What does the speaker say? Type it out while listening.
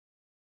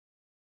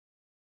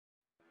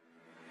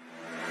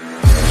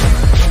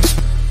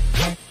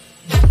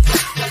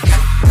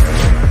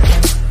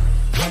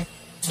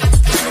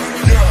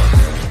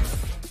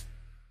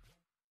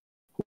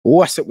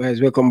What's up, guys?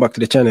 Welcome back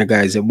to the channel,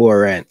 guys. Your boy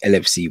Ryan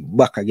LFC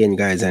back again,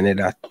 guys.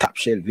 Another top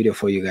shelf video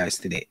for you guys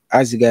today.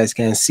 As you guys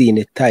can see in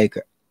the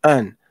title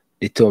and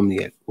the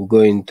thumbnail, we're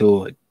going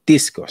to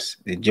discuss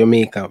the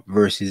Jamaica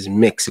versus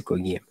Mexico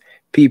game.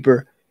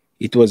 People,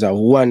 it was a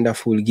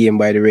wonderful game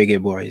by the Reggae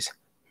Boyz.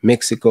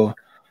 Mexico,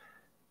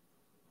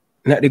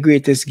 not the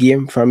greatest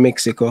game from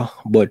Mexico,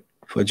 but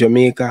for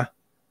Jamaica,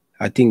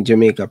 I think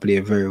Jamaica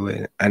played very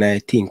well, and I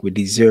think we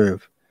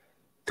deserve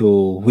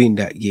to win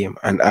that game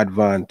and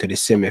advance to the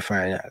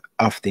semi-final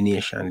of the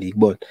Nation League.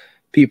 But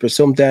people,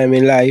 sometime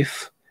in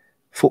life,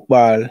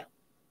 football,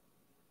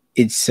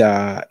 it's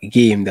a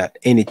game that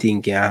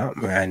anything can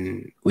happen.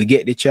 And we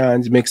get the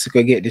chance,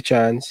 Mexico get the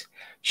chance.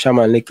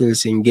 Shaman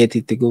Nicholson get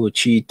it to go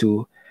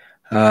 3-2.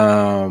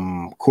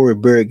 Corey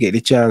Berg get the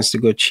chance to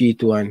go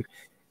 3-2. And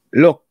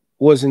luck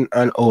wasn't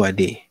on our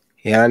day.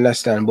 You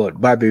understand?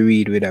 But Bobby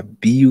Reed with a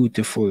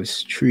beautiful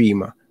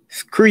screamer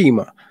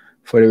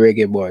for the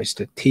Reggae Boyz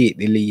to take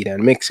the lead,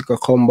 and Mexico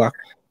come back.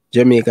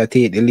 Jamaica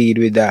take the lead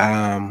with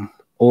the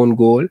own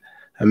goal,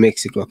 and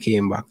Mexico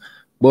came back.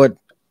 But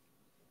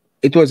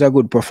it was a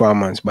good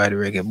performance by the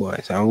Reggae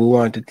Boyz, and we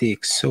want to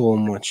take so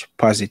much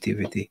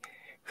positivity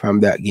from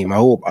that game. I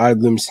hope Al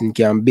Grimson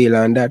can build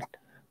on that.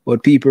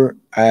 But people,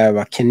 I have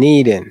a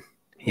Canadian,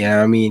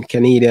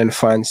 Canadian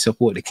fans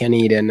support the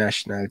Canadian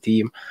national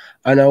team,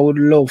 and I would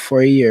love for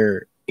a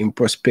year in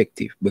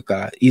perspective,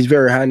 because he's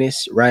very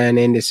honest. Ryan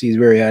Henderson is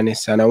very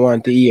honest, and I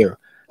want to hear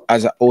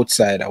as an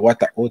outsider, what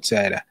an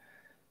outsider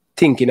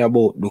thinking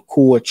about the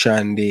coach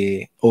and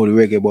how the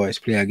Reggae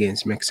Boyz play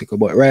against Mexico.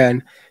 But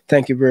Ryan,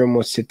 thank you very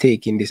much for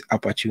taking this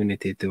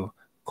opportunity to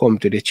come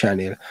to the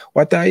channel.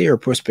 What are your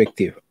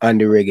perspective on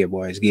the Reggae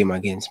Boyz game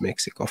against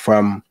Mexico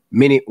from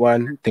minute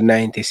 1 to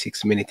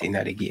 96 minutes in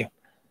the game?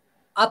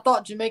 I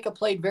thought Jamaica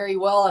played very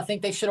well. I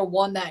think they should have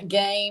won that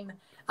game.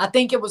 I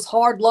think it was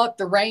hard luck,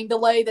 the rain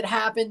delay that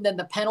happened, and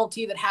the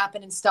penalty that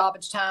happened in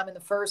stoppage time in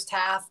the first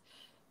half.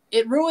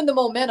 It ruined the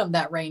momentum,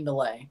 that rain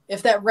delay.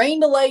 If that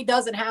rain delay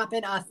doesn't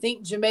happen, I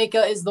think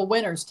Jamaica is the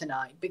winners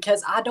tonight,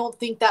 because I don't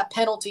think that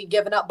penalty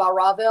given up by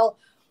Ravel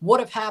would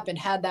have happened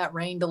had that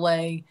rain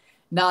delay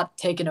not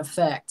taken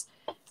effect.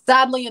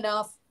 Sadly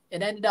enough,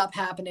 it ended up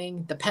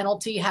happening. The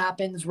penalty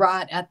happens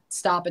right at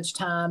stoppage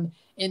time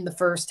in the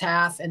first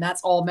half, and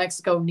that's all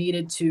Mexico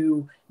needed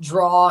to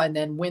draw and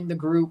then win the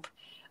group.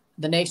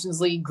 The Nations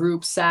League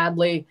group,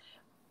 sadly.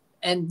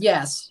 And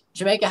yes,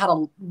 Jamaica had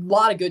a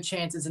lot of good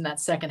chances in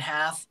that second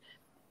half.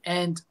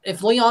 And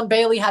if Leon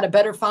Bailey had a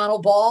better final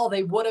ball,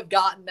 they would have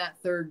gotten that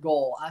third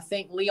goal. I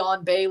think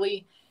Leon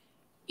Bailey,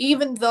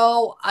 even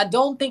though I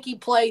don't think he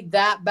played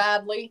that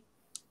badly,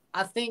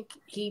 I think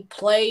he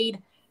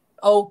played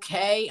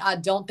okay. I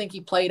don't think he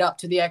played up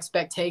to the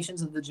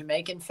expectations of the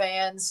Jamaican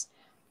fans.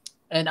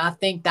 And I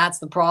think that's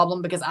the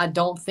problem, because I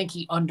don't think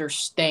he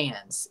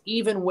understands.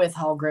 Even with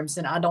Hal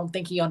Grimson, I don't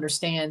think he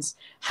understands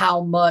how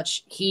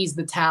much he's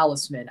the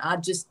talisman. I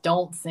just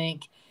don't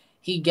think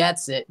he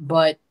gets it.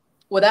 But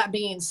with that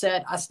being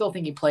said, I still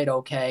think he played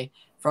okay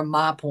from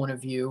my point of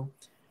view.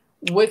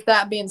 With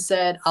that being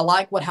said, I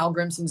like what Hal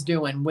Grimson's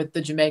doing with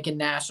the Jamaican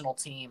national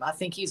team. I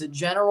think he's a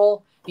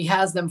general. He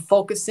has them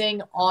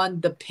focusing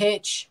on the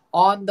pitch,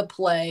 on the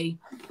play,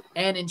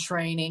 and in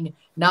training,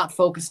 not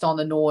focused on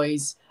the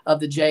noise of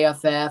the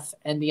JFF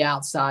and the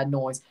outside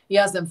noise. He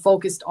has them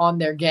focused on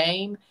their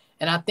game,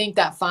 and I think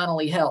that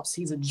finally helps.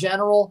 He's a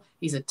general,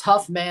 he's a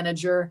tough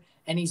manager,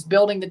 and he's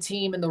building the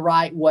team in the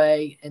right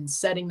way and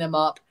setting them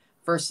up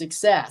for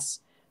success.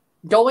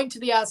 Going to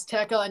the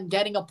Azteca and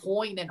getting a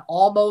point and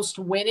almost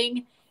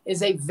winning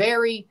is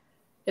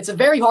it's a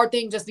very hard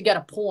thing just to get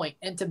a point.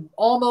 And to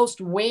almost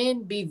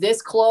win, be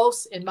this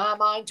close, in my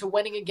mind, to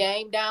winning a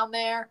game down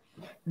there,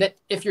 that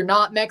if you're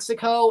not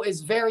Mexico, is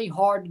very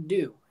hard to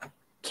do.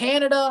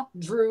 Canada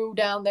drew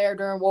down there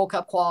during World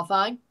Cup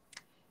qualifying.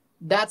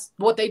 That's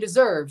what they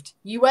deserved.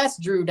 U.S.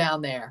 drew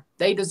down there.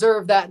 They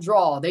deserved that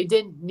draw. They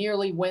didn't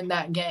nearly win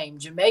that game.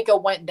 Jamaica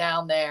went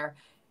down there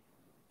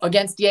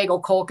against Diego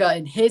Colca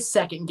in his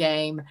second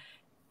game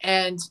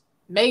and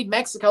made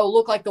Mexico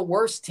look like the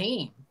worst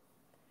team.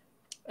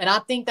 And I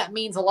think that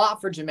means a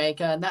lot for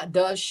Jamaica, and that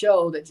does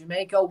show that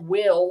Jamaica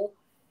will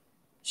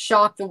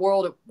shock the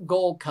world at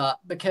Gold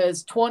Cup,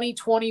 because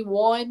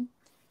 2021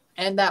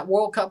 and that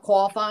World Cup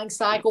qualifying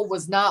cycle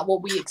was not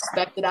what we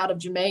expected out of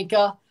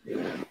Jamaica.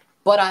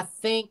 But I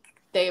think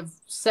they've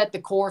set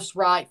the course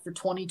right for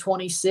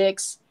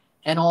 2026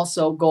 and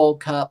also Gold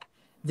Cup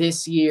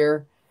this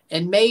year.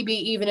 And maybe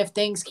even if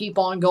things keep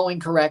on going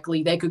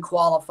correctly, they could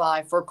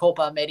qualify for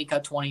Copa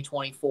America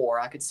 2024.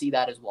 I could see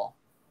that as well.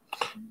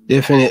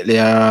 Definitely.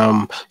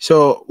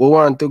 So we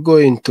want to go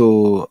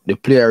into the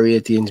player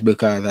ratings,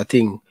 because I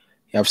think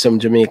you have some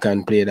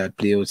Jamaican players that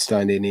play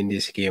outstanding in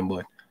this game,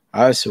 but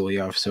also you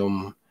have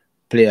some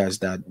players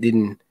that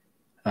didn't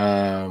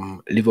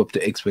live up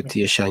to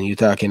expectation. You're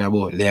talking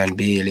about Leon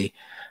Bailey.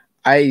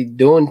 I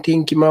don't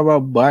think him have a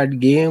bad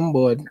game,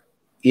 but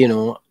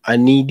I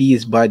need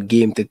his bad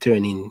game to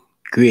turn in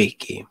great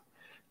game.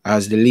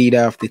 As the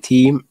leader of the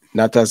team,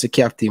 not as the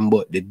captain,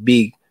 but the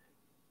big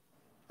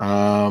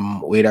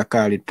Way they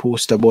call it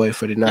poster boy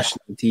for the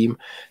national team.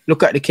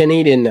 Look at the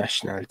Canadian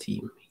national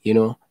team, you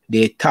know,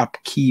 their top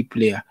key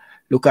player.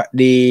 Look at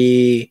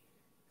the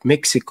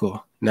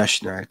Mexico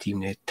national team,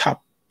 their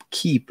top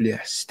key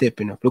player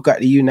stepping up. Look at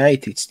the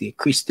United States,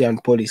 Christian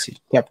Pulisic,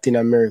 Captain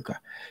America,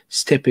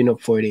 stepping up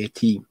for their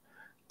team.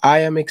 I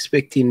am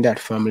expecting that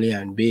from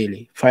Leon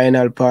Bailey.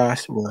 Final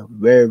pass were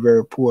very,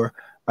 very poor.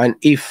 And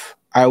if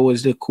I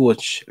was the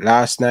coach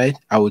last night,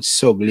 I would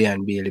sub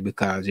Leon Bailey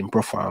because in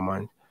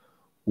performance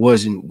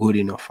wasn't good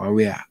enough, and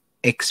we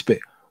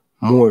expect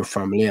more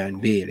from Leon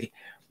Bailey.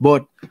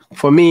 But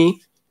for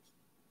me,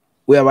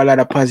 we have a lot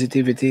of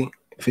positivity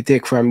if you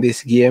take from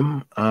this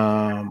game.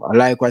 I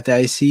like what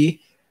I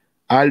see.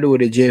 Although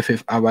the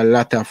JFF have a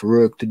lot of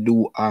work to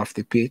do off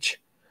the pitch,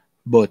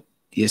 but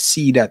you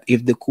see that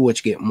if the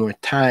coach get more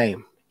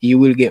time, he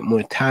will get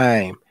more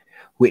time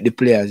with the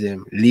players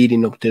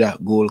leading up to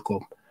that Gold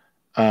Cup.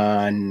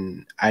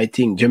 And I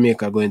think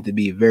Jamaica are going to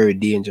be very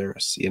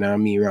dangerous. You know what I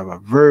mean? We have a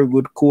very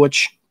good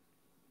coach.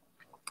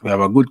 We have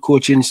a good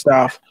coaching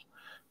staff.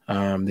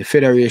 The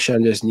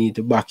federation just need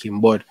to back him.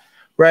 But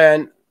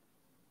Ryan,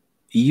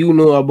 you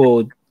know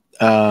about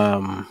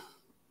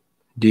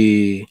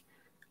the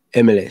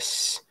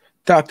MLS.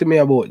 Talk to me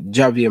about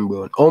Javier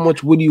Brown. How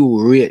much would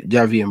you rate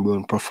Javier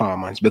Brown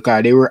performance?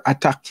 Because they were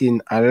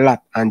attacking a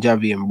lot on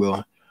Javier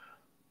Brown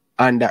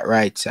on that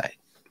right side.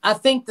 I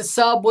think the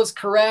sub was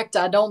correct.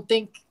 I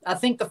think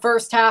the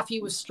first half he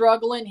was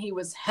struggling. He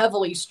was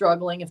heavily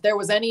struggling. If there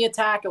was any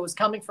attack, it was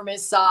coming from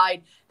his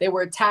side. They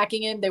were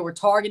attacking him. They were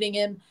targeting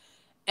him.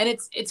 And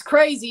it's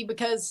crazy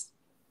because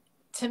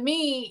to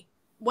me,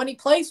 when he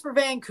plays for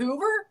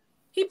Vancouver,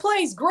 he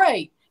plays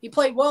great. He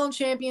played well in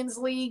Champions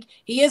League.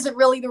 He isn't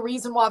really the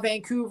reason why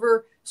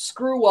Vancouver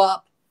screw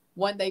up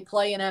when they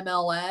play in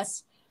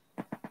MLS.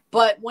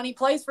 But when he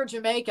plays for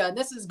Jamaica, and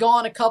this has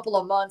gone a couple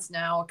of months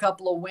now, a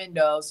couple of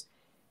windows,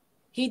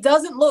 he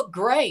doesn't look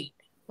great.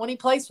 When he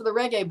plays for the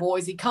Reggae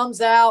Boyz, he comes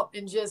out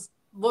and just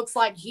looks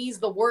like he's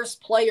the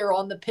worst player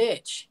on the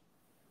pitch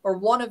or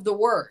one of the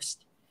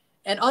worst.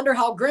 And under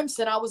Hal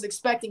Grimson, I was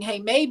expecting, hey,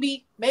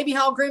 maybe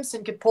Hal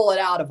Grimson could pull it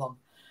out of him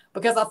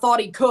because I thought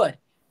he could.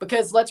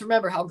 Because let's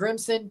remember, Hal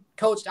Grimson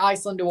coached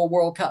Iceland to a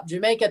World Cup.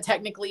 Jamaica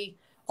technically,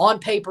 on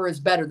paper, is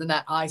better than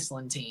that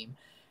Iceland team.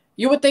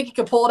 You would think he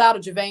could pull it out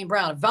of Javane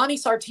Brown. If Vanni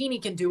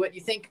Sartini can do it,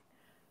 you think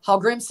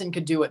Hal Grimson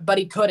could do it, but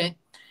he couldn't.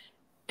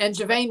 And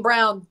Javane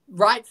Brown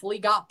rightfully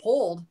got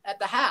pulled at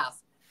the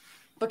half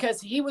because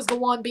he was the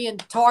one being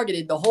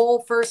targeted the whole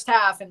first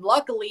half. And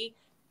luckily,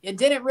 it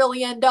didn't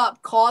really end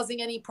up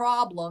causing any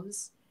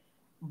problems.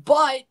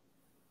 But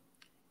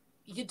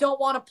you don't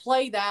want to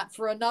play that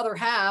for another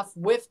half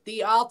with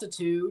the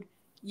altitude.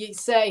 You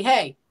say,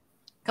 hey,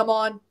 come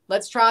on,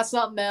 let's try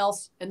something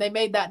else. And they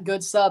made that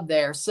good sub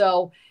there.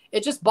 So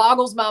it just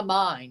boggles my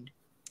mind.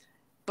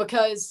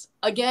 Because,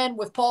 again,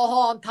 with Paul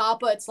Hall and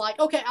Tapa, it's like,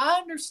 okay, I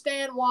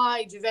understand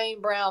why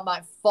Javane Brown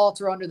might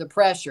falter under the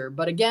pressure.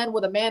 But, again,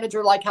 with a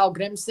manager like Hal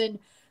Grimson,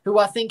 who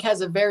I think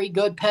has a very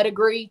good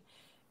pedigree,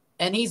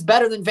 and he's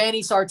better than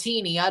Vanni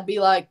Sartini, I'd be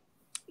like,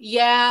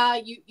 yeah,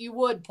 you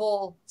would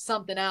pull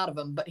something out of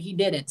him, but he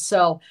didn't.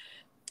 So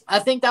I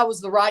think that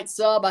was the right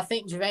sub. I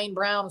think Javane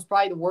Brown was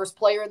probably the worst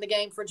player in the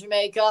game for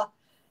Jamaica.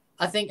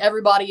 I think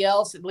everybody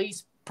else at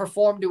least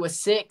performed to a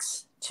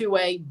 6 to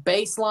a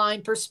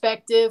baseline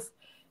perspective.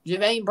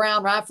 Javane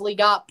Brown rightfully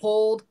got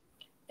pulled,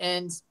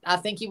 and I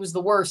think he was the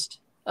worst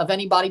of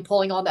anybody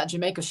pulling on that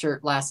Jamaica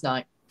shirt last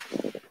night.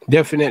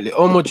 Definitely.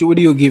 How much would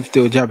you give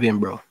to Javane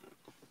Brown?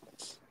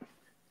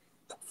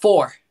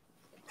 4.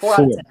 4 out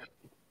of 10.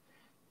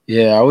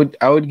 Yeah,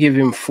 I would give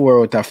him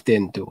 4 out of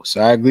 10 too.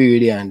 So I agree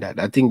with you on that.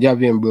 I think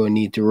Javane Brown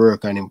need to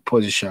work on his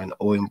position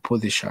or in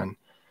position.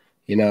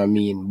 You know what I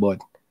mean?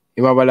 But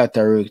he have a lot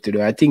of work to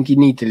do. I think he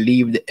need to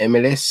leave the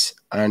MLS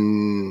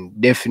and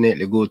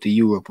definitely go to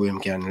Europe where he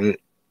can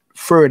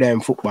further in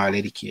football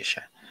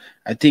education.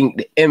 I think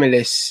the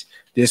MLS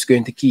just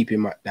going to keep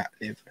him at that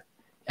level.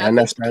 You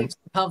understand?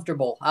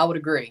 Comfortable. I would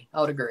agree.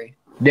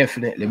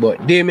 Definitely.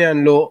 But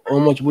Damian Lowe, how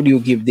much would you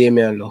give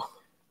Damian Lowe?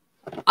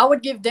 I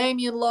would give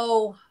Damian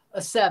Lowe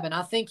a 7.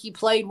 I think he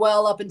played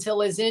well up until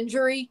his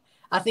injury.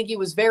 I think he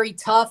was very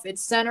tough at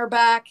center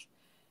back.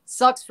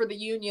 Sucks for the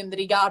Union that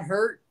he got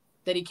hurt,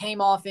 that he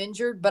came off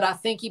injured, but I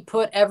think he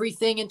put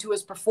everything into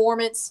his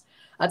performance.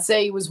 I'd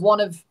say he was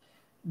one of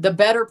the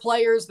better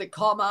players that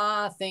caught my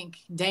eye. I think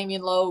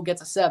Damian Lowe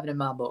gets a 7 in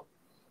my book.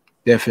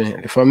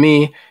 Definitely. For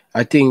me,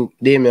 I think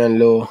Damian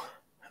Lowe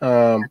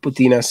put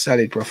in a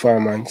solid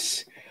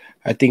performance.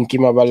 I think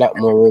he have a lot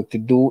more work to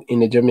do in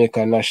the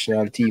Jamaican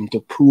national team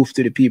to prove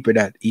to the people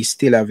that he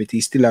still have it.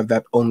 He still have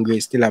that hunger, he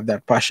still have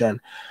that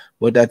passion.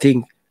 But I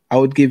think I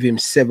would give him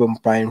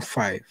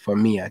 7.5 for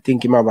me. I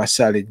think he have a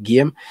solid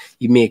game.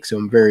 He makes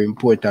some very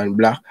important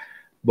block.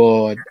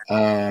 But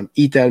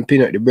Ethan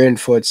Pinnock, the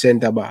Brentford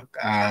centre-back,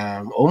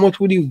 how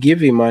much would you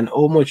give him and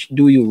how much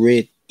do you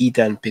rate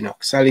Ethan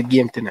Pinnock? Solid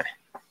game tonight.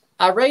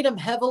 I rate him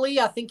heavily.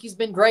 I think he's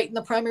been great in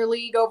the Premier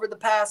League over the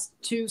past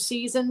 2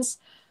 seasons.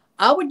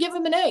 I would give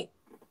him an 8.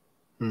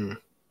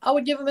 I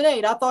would give him an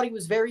 8. I thought he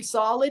was very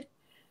solid.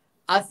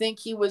 I think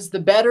he was the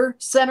better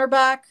center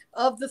back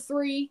of the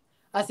three.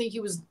 I think he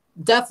was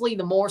definitely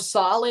the more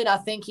solid. I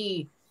think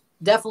he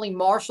definitely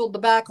marshaled the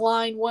back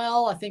line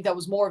well. I think that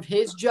was more of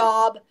his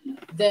job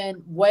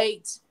than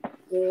Waite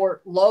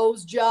or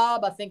Lowe's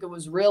job. I think it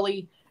was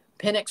really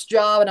Pinnock's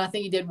job, and I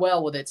think he did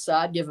well with it. So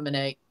I'd give him an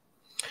 8.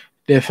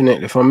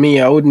 Definitely. For me,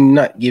 I would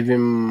not give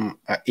him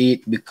a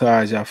 8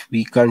 because of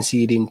we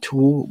conceding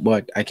 2,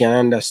 but I can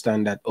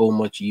understand that how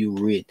much you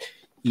rate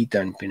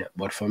Ethan Pinnock.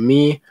 But for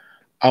me,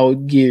 I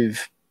would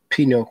give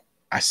Pinnock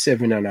a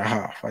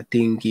 7.5. I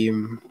think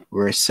him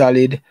were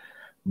solid,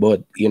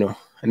 but I'm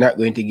not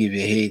going to give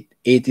you 8.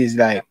 8 is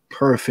like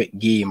perfect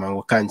game and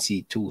we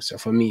concede 2. So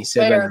for me,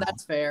 7. Fair,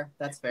 that's fair.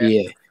 That's fair.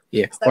 Yeah,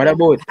 yeah. What 7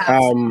 about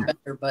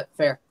better, but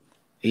fair.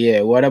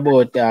 yeah, what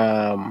about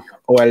our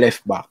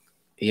left back?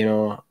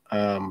 Bell,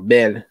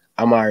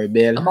 Amari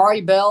Bell.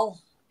 Amari Bell.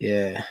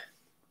 Yeah.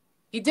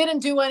 He didn't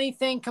do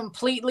anything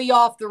completely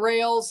off the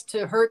rails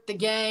to hurt the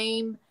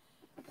game,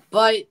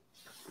 but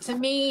to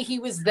me, he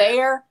was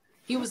there.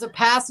 He was a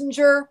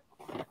passenger,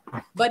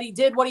 but he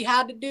did what he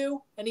had to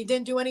do, and he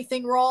didn't do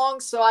anything wrong.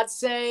 So I'd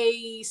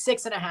say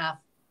 6.5.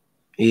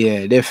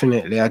 Yeah,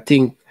 definitely. I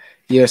think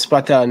you're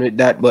spot on with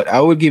that, but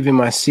I would give him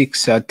a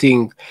 6. I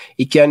think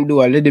he can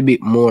do a little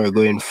bit more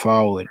going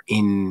forward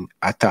in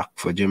attack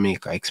for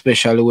Jamaica,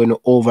 especially when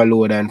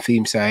overload on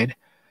film side.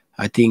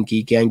 I think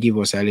he can give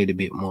us a little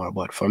bit more.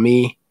 But for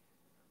me,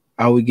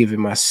 I would give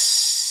him a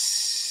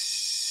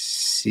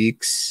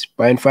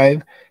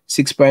 6.5.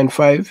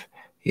 6.5.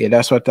 Yeah,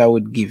 that's what I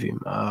would give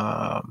him.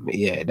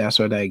 Yeah, that's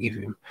what I give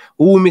him.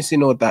 Who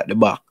missing out at the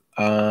back?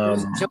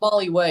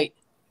 Jamali Waite.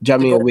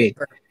 Jamie Waite.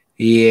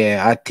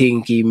 Yeah, I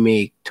think he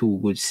make 2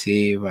 good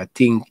save. I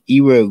think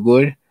he were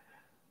good.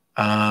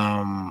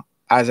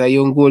 As a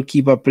young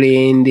goalkeeper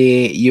playing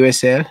the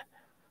USL,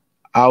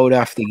 I would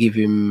have to give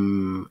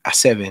him a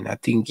 7. I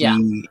think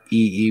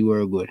he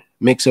were good.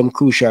 Make some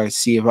crucial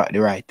save at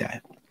the right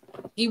time.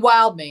 He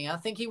wowed me. I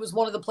think he was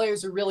one of the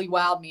players who really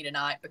wowed me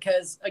tonight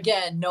because,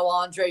 again, no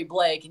Andre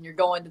Blake, and you're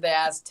going to the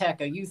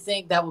Azteca. You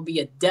think that would be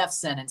a death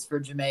sentence for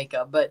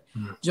Jamaica. But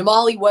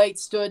Jamali Waite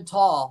stood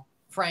tall,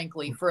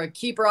 frankly. For a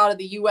keeper out of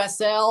the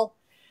USL,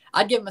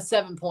 I'd give him a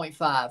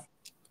 7.5.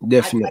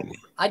 Definitely.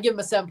 I'd give him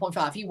a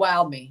 7.5. He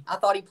wowed me. I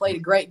thought he played a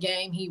great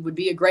game. He would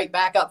be a great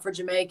backup for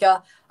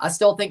Jamaica. I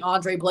still think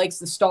Andre Blake's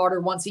the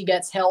starter once he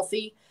gets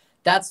healthy.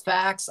 That's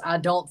facts. I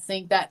don't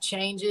think that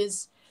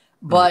changes.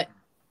 But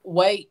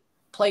Waite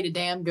played a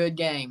damn good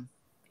game.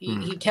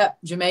 He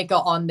kept Jamaica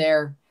on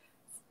there,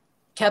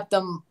 kept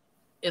them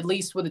at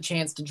least with a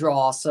chance to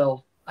draw.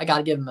 So I got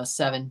to give him a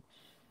 7.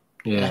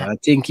 Yeah, I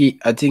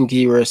think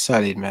he was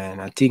solid,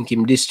 man. I think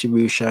him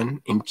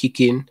distribution, him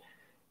kicking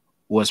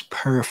was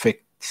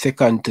perfect,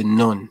 second to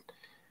none.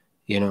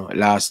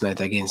 Last night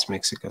against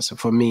Mexico. So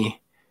for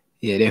me,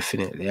 yeah,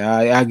 definitely,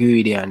 I agree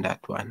with you on that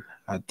one.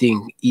 I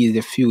think he's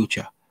the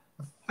future.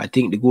 I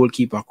think the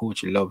goalkeeper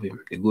coach love him.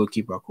 The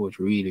goalkeeper coach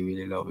really,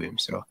 really love him.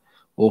 So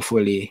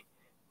hopefully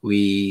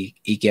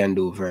he can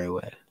do very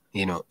well,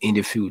 in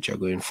the future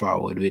going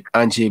forward with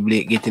Andre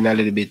Blake getting a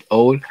little bit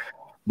old,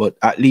 but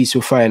at least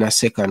we find a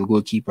second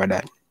goalkeeper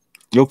that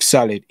looks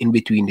solid in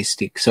between the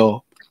sticks.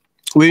 So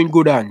we're in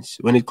good hands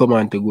when it comes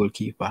on to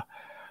goalkeeper.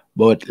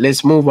 But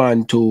let's move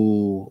on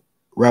to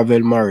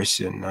Ravel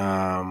Morrison.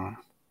 I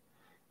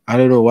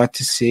don't know what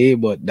to say,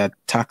 but that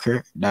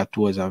tackle, that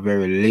was a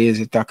very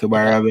lazy tackle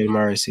by Ravel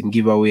Morrison.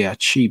 Give away a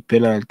cheap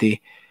penalty.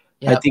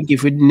 Yep. I think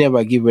if we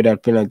never give away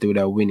that penalty, we would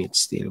have win it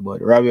still.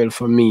 But Ravel,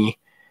 for me,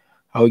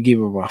 I would give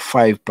him a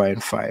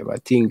 5.5. I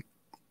think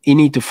he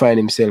need to find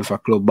himself a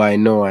club by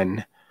now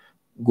and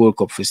Gold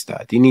Cup for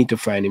start. He need to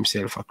find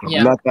himself a club.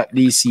 Yeah. Not at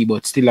DC,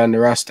 but still on the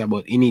roster,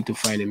 but he need to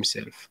find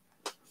himself.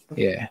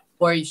 Yeah.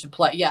 Where you should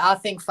play. Yeah, I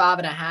think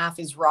 5.5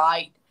 is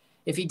right.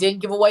 If he didn't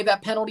give away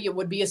that penalty, it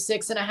would be a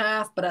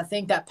 6.5, but I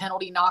think that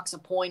penalty knocks a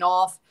point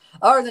off.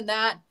 Other than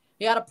that,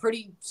 he had a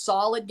pretty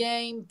solid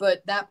game,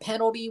 but that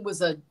penalty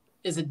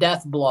is a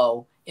death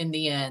blow in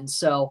the end.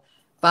 So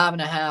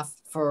 5.5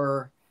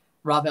 for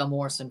Ravel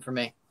Morrison for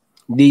me.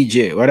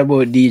 DJ, what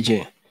about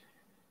DJ?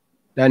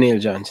 Daniel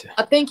Johnson.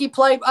 I think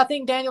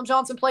Daniel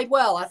Johnson played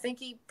well. I think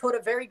he put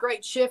a very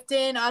great shift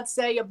in. I'd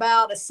say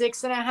about a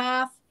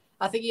 6.5.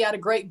 I think he had a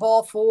great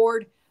ball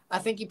forward. I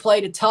think he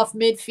played a tough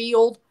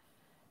midfield.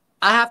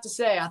 I have to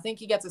say, I think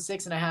he gets a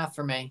 6.5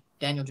 for me,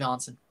 Daniel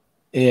Johnson.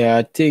 Yeah,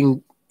 I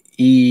think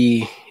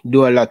he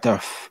do a lot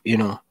of,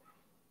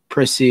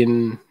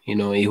 pressing,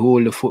 he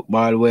hold the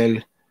football well.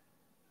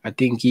 I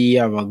think he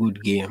have a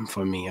good game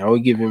for me. I will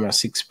give him a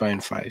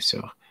 6.5.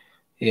 So,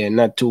 yeah,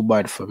 not too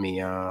bad for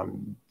me.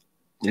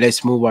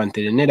 Let's move on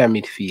to the nether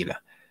midfielder.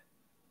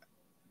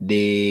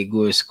 The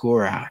goal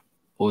scorer,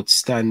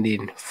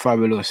 outstanding,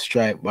 fabulous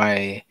strike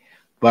by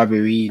Bobby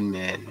Reed,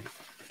 man.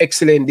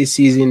 Excellent this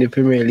season in the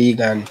Premier League,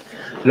 and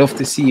love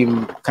to see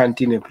him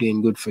continue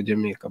playing good for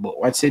Jamaica. But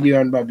what said you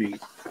on Bobby?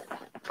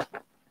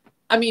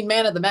 I mean,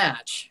 man of the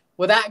match.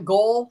 With that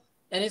goal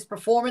and his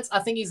performance, I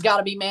think he's got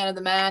to be man of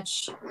the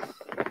match.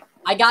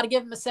 I got to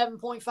give him a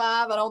 7.5.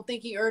 I don't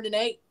think he earned an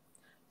 8.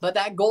 But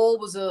that goal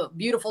was a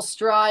beautiful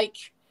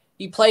strike.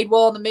 He played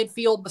well in the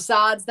midfield.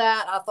 Besides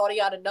that, I thought he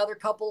had another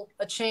couple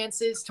of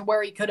chances to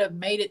where he could have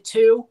made it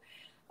 2.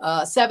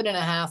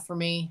 7.5 for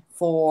me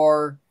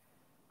for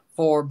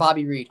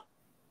Bobby Reid.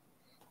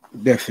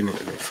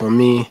 Definitely. For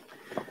me,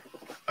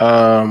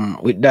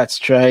 with that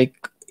strike,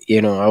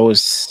 you know, I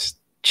was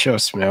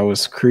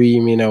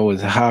screaming, I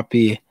was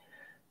happy.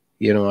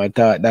 You know, I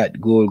thought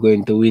that goal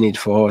going to win it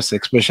for us,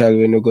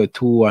 especially when we go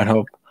 2-1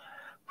 up.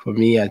 For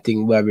me, I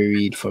think Bobby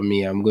Reid, for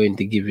me, I'm going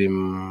to give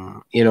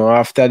him, you know,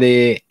 after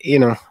the,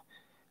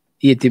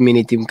 80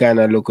 minutes, him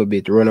kind of look a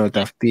bit run out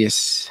of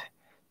pace.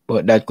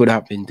 But that could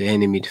happen to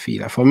any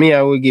midfielder. For me,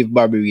 I will give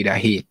Bobby Reid a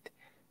 8.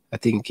 I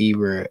think he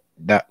were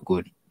that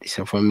good.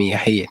 So for me, a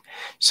 8.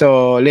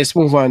 So let's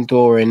move on to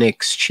our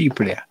next 3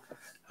 player.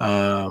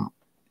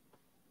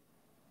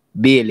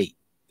 Bailey.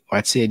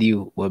 What said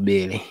you were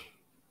Bailey?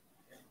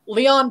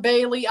 Leon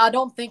Bailey, I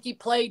don't think he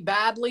played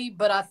badly,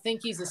 but I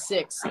think he's a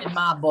 6 in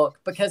my book.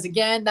 Because,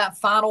 again, that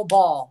final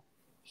ball,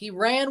 he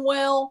ran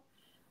well.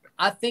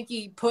 I think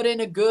he put in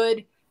a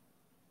good,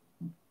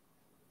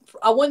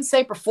 I wouldn't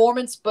say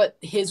performance, but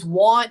his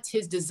want,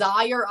 his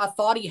desire, I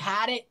thought he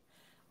had it.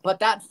 But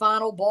that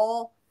final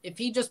ball, if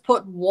he just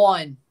put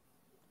 1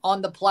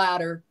 on the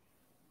platter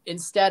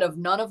instead of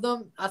none of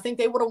them, I think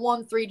they would have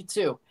won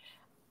 3-2.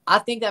 I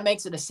think that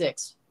makes it a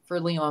 6 for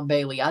Leon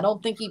Bailey. I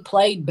don't think he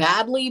played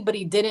badly, but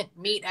he didn't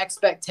meet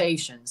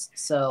expectations.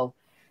 So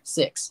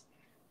 6.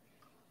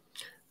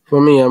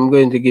 For me, I'm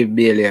going to give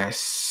Bailey a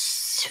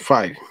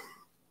 5.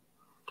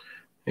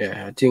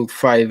 Yeah, I think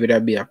 5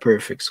 would be a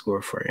perfect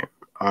score for him.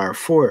 Or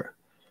 4.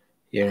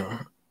 You know,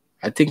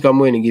 I think I'm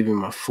going to give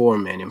him a 4,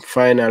 man. In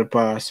final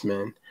pass,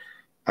 man.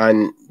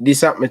 And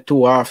this happened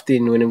too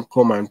often when him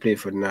come and play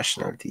for the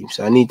national team.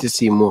 So I need to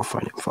see more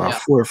from him. For a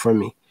 4 for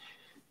me.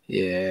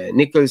 Yeah,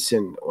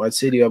 Nicholson. What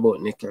said you about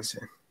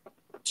Nicholson?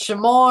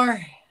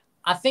 Shamar,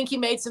 I think he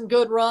made some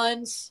good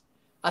runs.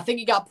 I think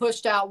he got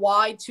pushed out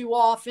wide too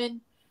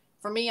often.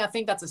 For me, I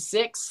think that's a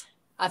 6.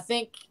 I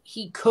think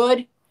he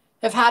could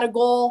have had a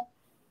goal.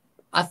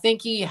 I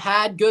think he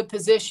had good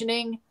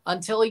positioning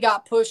until he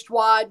got pushed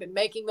wide, but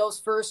making those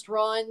first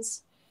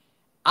runs,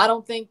 I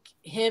don't think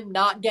him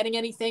not getting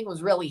anything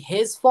was really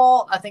his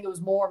fault. I think it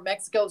was more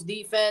Mexico's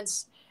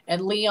defense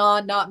and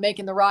Leon not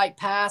making the right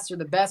pass or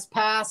the best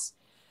pass.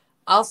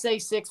 I'll say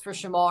 6 for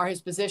Shamar.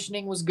 His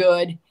positioning was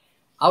good.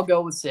 I'll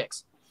go with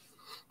 6.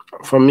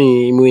 For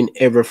me, he win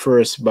every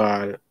first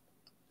ball.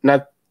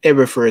 Not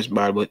every first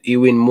ball, but he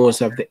win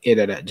most of the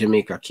header that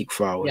Jamaica kick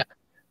forward. Yeah.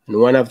 And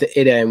one of the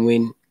header I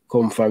win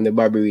come from the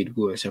Bobby Reid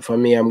goal. So for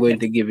me, I'm going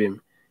to give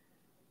him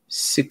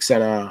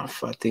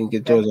 6.5. I think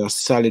it was a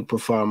solid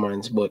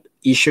performance, but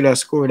he should have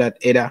scored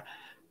that header.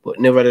 But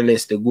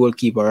nevertheless, the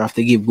goalkeeper, I have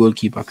to give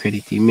goalkeeper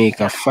credit. He make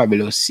a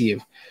fabulous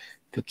save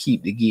to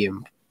keep the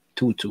game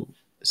 2-2.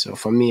 So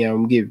for me,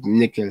 I'm give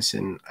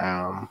Nicholson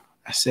a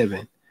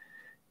 7.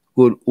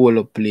 Good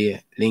all-up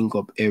play, link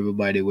up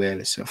everybody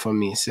well. So for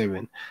me,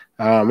 7.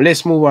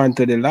 Let's move on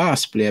to the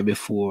last player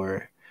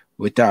before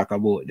we talk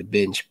about the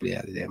bench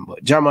players then.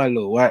 But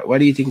Jamal, what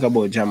do you think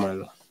about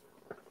Jamal?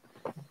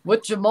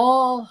 With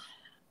Jamal,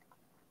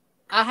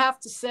 I have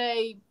to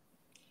say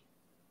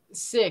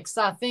 6.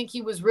 I think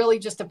he was really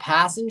just a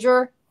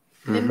passenger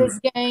in this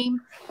game.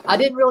 I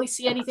didn't really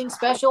see anything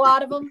special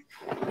out of him.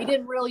 He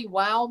didn't really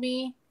wow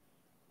me.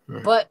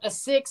 But a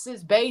 6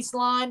 is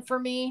baseline for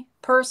me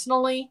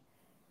personally.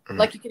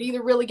 Like you could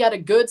either really get a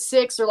good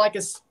 6 or like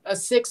a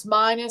 6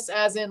 minus,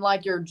 as in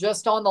like you're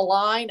just on the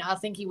line. I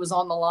think he was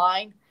on the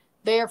line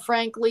there,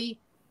 frankly.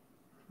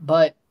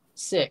 But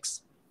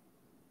 6.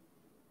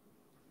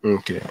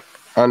 Okay.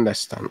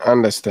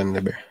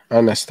 Understandable.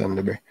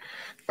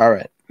 All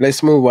right.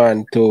 Let's move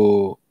on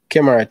to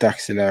Camera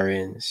Taxi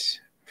Lawrence,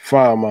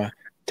 former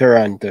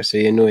Toronto, so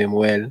you know him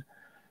well.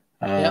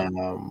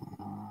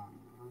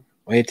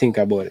 What do you think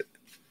about it?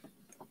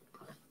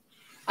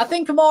 I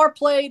think Kamar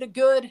played a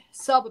good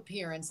sub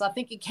appearance. I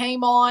think he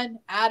came on,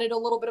 added a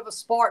little bit of a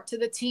spark to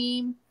the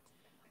team.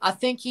 I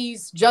think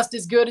he's just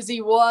as good as he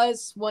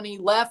was when he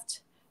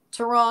left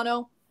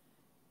Toronto.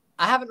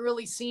 I haven't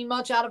really seen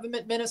much out of him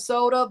at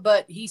Minnesota,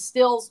 but he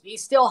still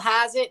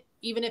has it,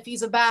 even if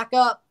he's a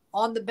backup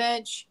on the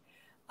bench.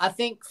 I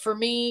think for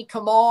me,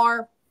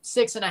 Kamar,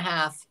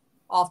 6.5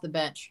 off the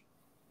bench.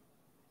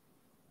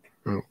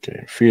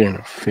 Okay, fair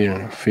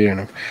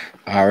enough.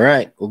 All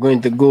right, we're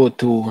going to go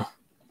to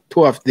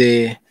 2 of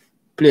the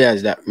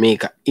players that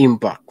make an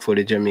impact for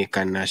the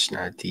Jamaican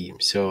national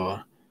team. So,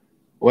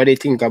 what do you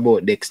think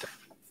about Dexter?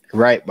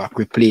 Right back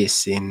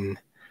replacing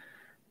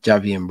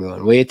Javian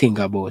Brown. What do you think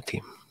about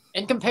him?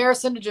 In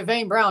comparison to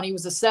Javane Brown, he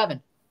was a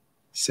 7.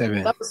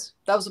 7. That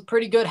was a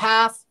pretty good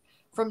half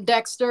from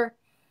Dexter.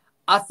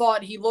 I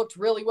thought he looked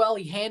really well.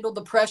 He handled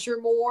the pressure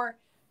more.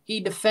 He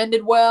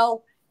defended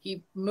well.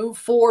 He moved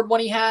forward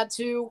when he had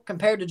to,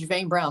 compared to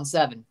Javane Brown,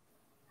 7.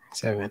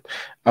 7.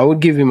 I would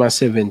give him a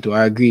 7 too.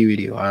 I agree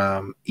with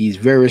you. He's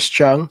very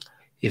strong.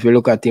 If you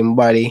look at him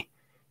body,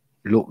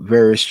 look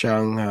very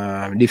strong.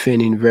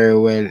 Defending very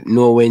well.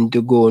 Know when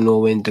to go, know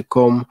when to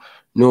come,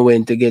 know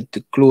when to get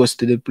too close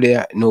to the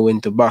player, know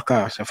when to back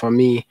off. So for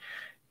me,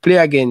 play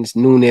against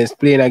Nunes,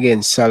 playing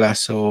against Salah.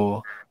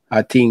 So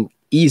I think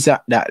he's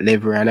at that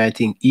level, and I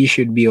think he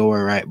should be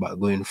our right back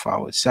going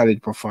forward.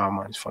 Solid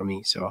performance for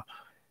me. So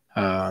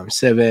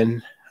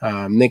 7.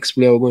 Next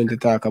player we're going to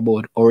talk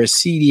about our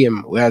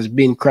CDM. We has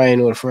been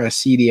crying out for a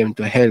CDM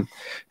to help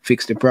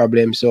fix the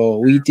problem. So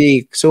we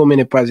take so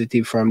many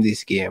positive from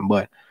this game.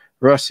 But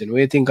Russell, what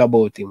do you think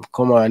about him?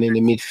 Come on in the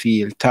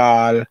midfield,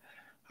 tall,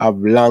 have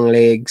long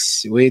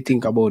legs. What do you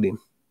think about him?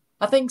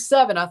 I think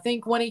 7. I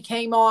think when he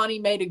came on, he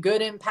made a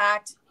good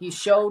impact. He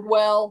showed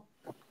well.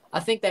 I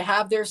think they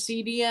have their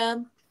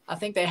CDM. I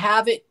think they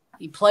have it.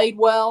 He played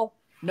well.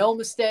 No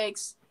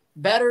mistakes.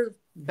 Better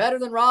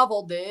than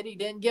Ravel did. He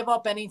didn't give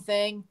up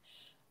anything.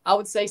 I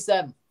would say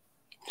 7.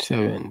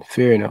 7.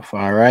 Fair enough.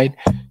 All right.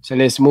 So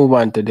let's move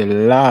on to the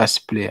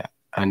last player.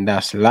 And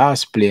that's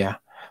last player.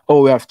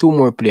 Oh, we have 2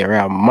 more players. We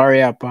have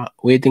Mariappa.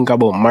 What do you think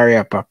about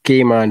Mariappa?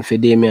 Came on for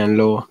Damian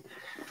Lowe.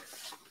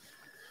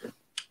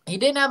 He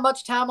didn't have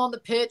much time on the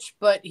pitch,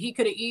 but he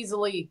could have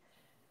easily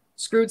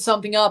screwed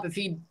something up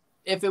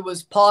if it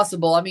was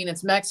possible. I mean,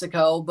 it's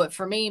Mexico, but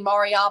for me,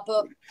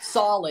 Mariappa,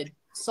 solid.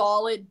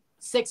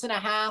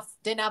 6.5.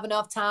 Didn't have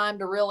enough time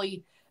to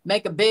really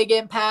make a big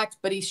impact,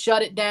 but he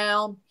shut it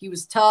down. He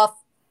was tough.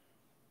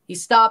 He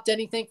stopped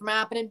anything from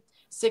happening.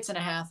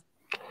 6.5.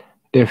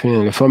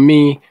 Definitely. For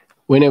me,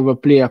 whenever a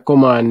player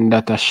come on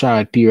that a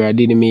short period,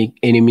 didn't make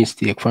any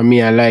mistake. For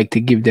me, I like to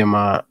give them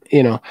a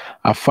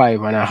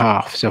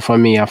 5.5. So for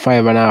me, a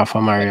 5.5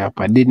 for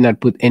Mariappa. Did not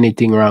put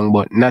anything wrong,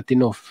 but not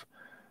enough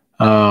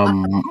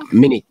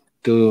minute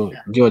to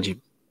judge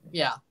him.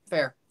 Yeah,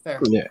 fair.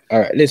 Yeah. All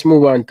right, let's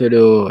move on to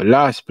the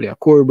last player.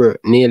 Corey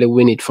nearly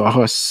win it for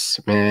us,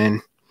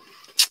 man.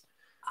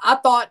 I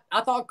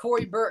thought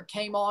Corey Burke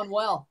came on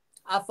well.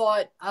 I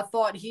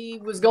thought he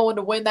was going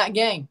to win that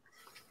game,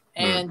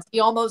 and he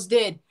almost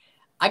did.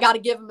 I got to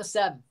give him a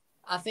 7.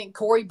 I think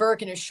Corey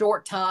Burke in a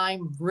short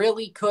time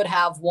really could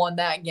have won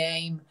that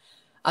game.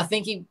 I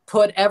think he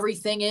put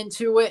everything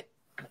into it.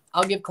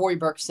 I'll give Corey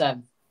Burke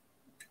 7.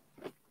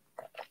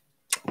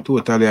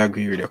 Totally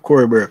agree with you.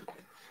 Corey Burke.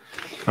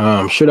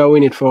 Should I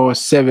win it for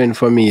 7?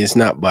 For me, it's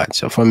not bad.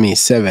 So for me,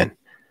 7.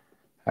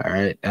 All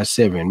right, that's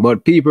 7.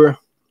 But people,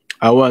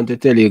 I want to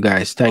tell you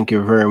guys, thank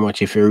you very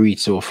much if you read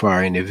so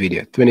far in the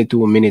video.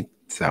 22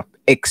 minutes of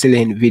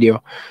excellent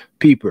video.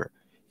 People,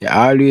 you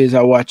always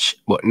a watch,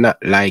 but not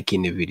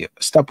liking the video.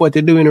 Stop what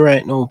you're doing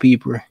right now,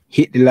 people.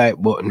 Hit the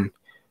like button.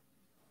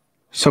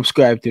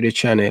 Subscribe to the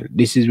channel.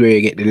 This is where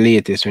you get the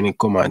latest when it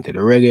comes on to the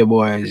Reggae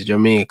Boyz,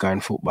 Jamaican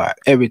football,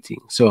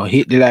 everything. So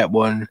hit the like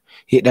button,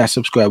 hit that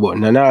subscribe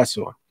button. And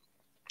also,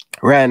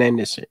 Ryan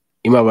Henderson,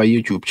 he have a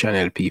YouTube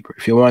channel, people.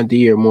 If you want to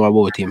hear more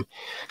about him,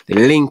 the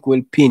link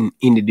will pin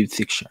in the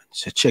description.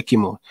 So check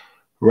him out.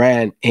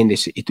 Ryan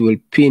Henderson, it will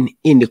pin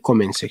in the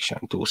comment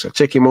section too. So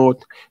check him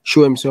out,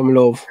 show him some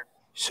love,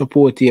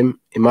 support him.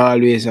 Him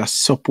always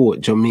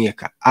support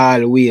Jamaica.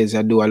 Always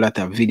do a lot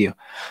of video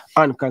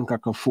on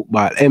CONCACAF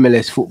football,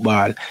 MLS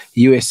football,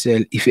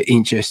 USL if you're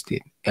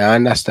interested. You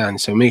understand?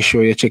 So make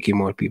sure you check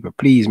him out, people.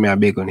 Please, may I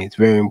beg on it. It's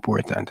very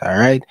important. All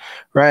right.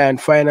 Ryan,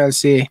 final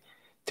say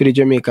to the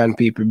Jamaican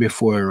people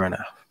before we run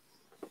off.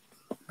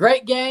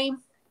 Great game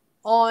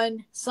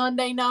on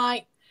Sunday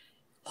night.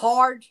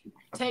 Hard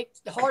to take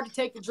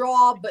the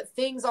draw, but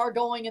things are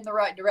going in the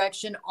right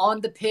direction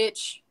on the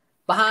pitch.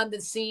 Behind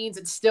the scenes,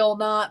 it's still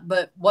not,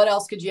 but what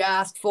else could you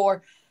ask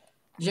for?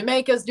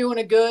 Jamaica's doing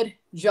a good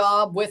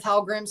job with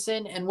Hal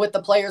Grimson and with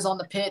the players on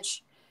the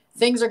pitch.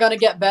 Things are going to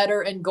get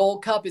better, and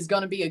Gold Cup is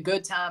going to be a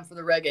good time for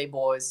the Reggae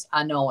Boyz.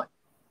 I know it.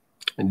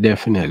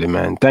 Definitely,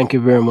 man. Thank you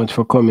very much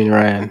for coming,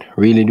 Ryan.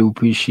 Really do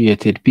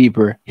appreciate it.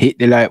 People, hit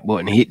the like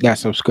button, hit that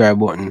subscribe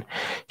button,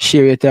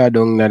 share it down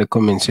in the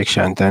comment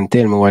section, and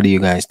tell me what do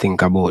you guys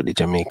think about the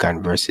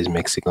Jamaican versus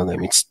Mexico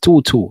game. It's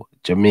 2-2.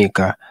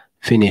 Jamaica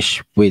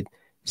finished with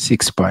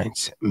 6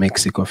 points.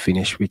 Mexico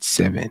finished with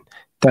 7.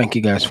 Thank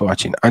you guys for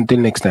watching. Until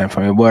next time,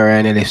 from your boy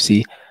Ryan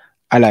LFC,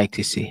 I like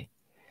to say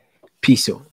peace out.